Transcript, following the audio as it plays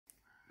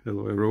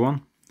Hello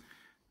everyone,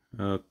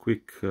 a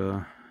quick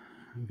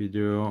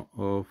video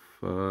of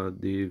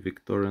the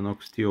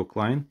Victorinox Theo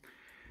Klein,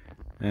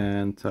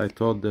 and I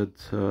thought that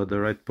the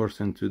right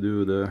person to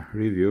do the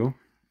review,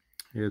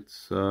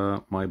 it's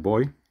my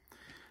boy.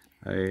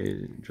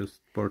 I just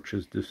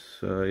purchased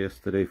this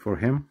yesterday for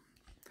him.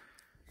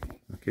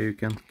 Okay, you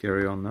can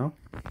carry on now.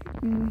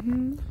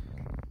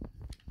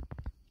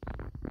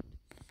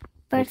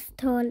 First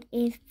tool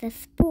is the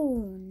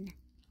spoon.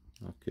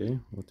 Okay,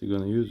 what are you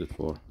gonna use it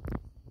for?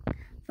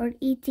 For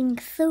eating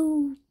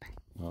soup.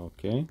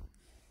 Okay,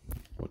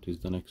 what is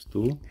the next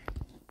tool?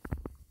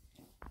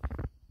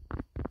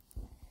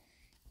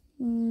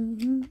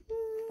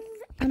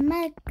 A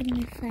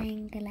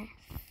magnifying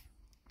glass.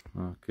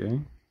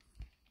 Okay,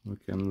 we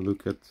can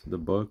look at the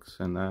bugs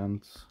and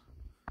ants.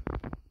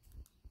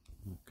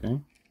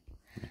 Okay,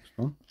 next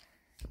one.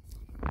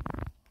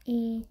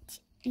 It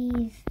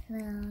is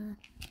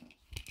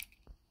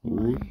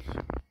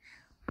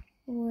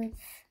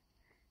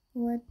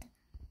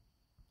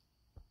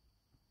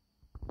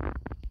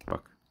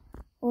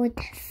wood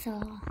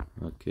saw.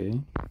 Okay,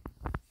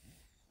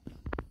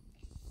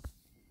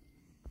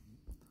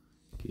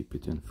 keep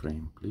it in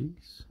frame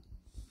please.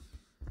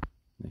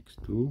 Next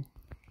tool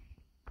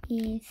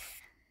is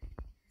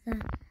the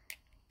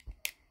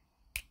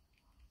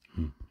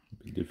a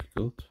bit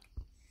difficult.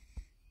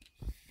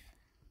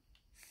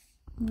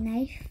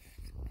 knife.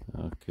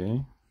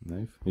 Okay,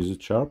 knife. Is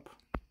it sharp?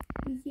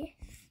 Yes.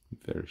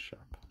 Very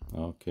sharp.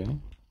 Okay,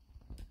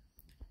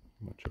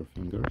 watch your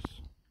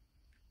fingers.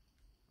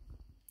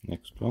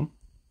 Next one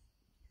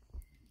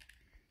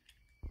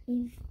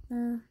is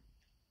the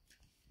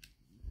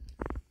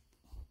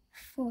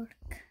fork.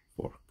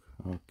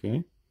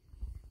 Okay,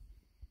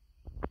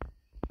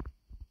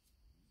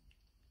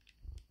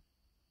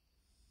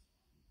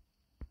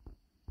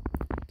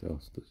 what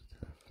else does it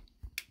have?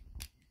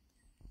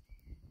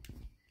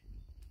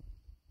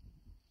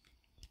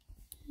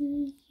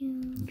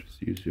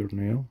 Just use your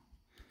nail.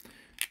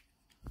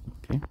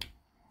 Okay,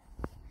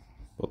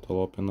 bottle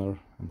opener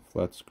and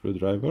flat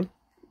screwdriver.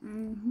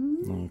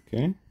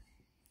 Okay,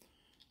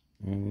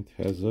 and it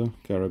has a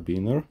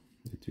carabiner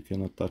that you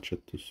can attach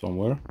it to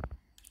somewhere.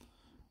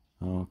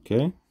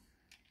 Okay,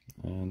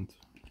 and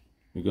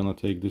we're gonna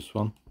take this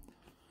one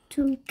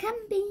to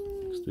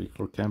camping. stick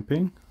for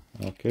camping.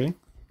 Okay,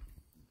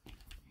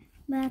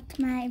 but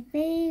my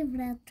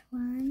favorite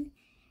one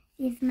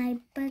is my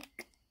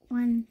Buck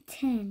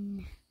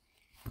 110.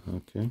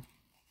 okay,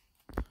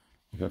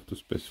 you have to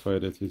specify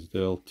that it's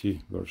the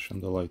LT version,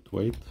 the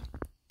lightweight.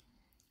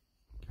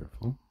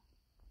 Careful.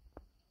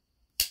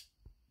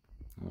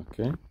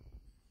 Okay,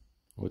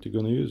 what are you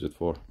gonna use it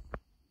for?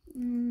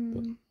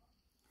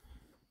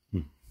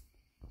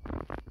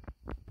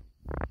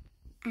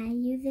 I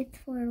use it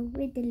for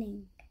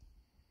whittling.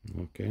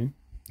 Okay,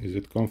 is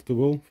it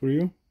comfortable for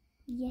you?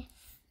 Yes.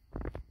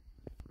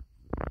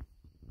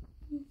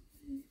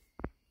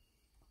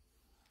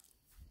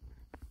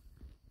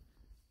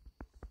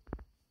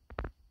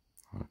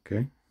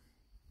 Okay,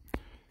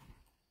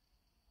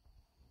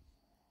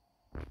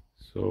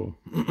 so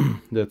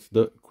that's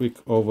the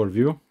quick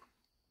overview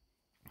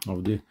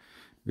of the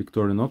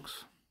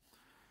Victorinox.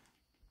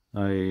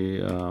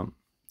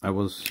 I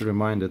was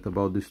reminded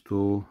about this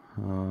tool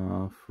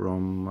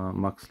from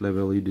Max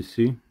Level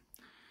EDC.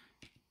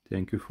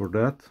 Thank you for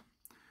that.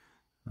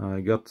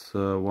 I got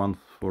one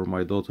for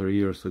my daughter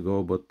years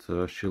ago,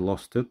 but she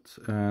lost it,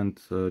 and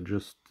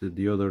just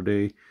the other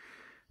day,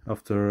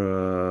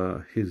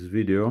 after his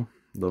video,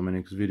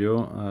 Dominic's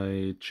video,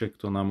 I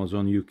checked on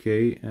Amazon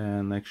UK,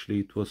 and actually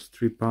it was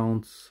 £3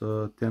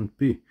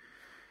 10p,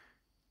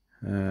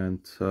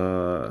 and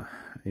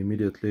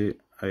immediately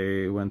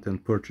I went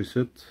and purchased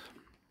it.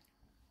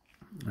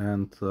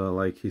 And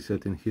like he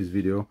said in his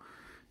video,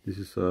 this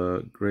is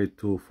a great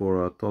tool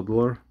for a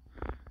toddler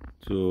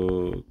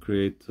to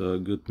create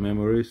good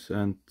memories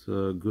and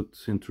good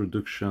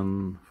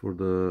introduction for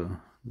the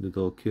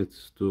little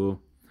kids to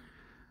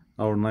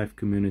our knife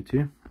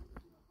community.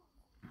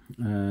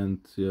 And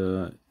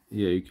yeah,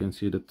 you can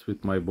see that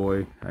with my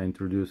boy, I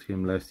introduced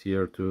him last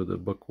year to the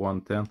Buck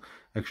 110.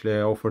 Actually,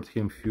 I offered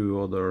him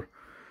few other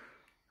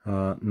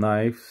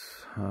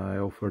knives. I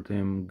offered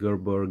him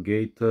Gerber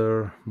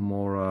Gator,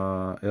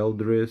 more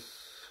Eldris,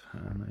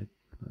 and I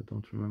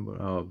don't remember,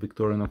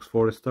 Victorinox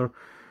Forester,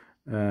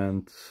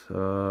 and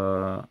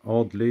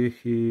oddly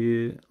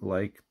he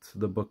liked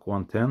the Buck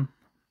 110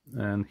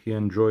 and he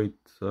enjoyed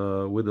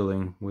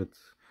whittling with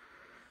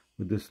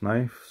this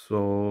knife.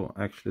 So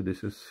actually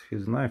this is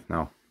his knife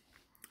now,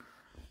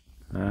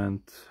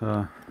 and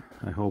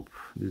I hope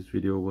this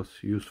video was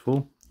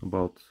useful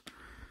about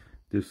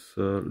this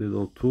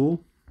little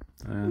tool,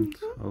 and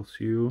I'll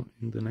see you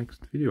in the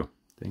next video.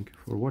 Thank you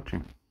for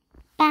watching.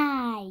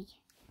 Bye.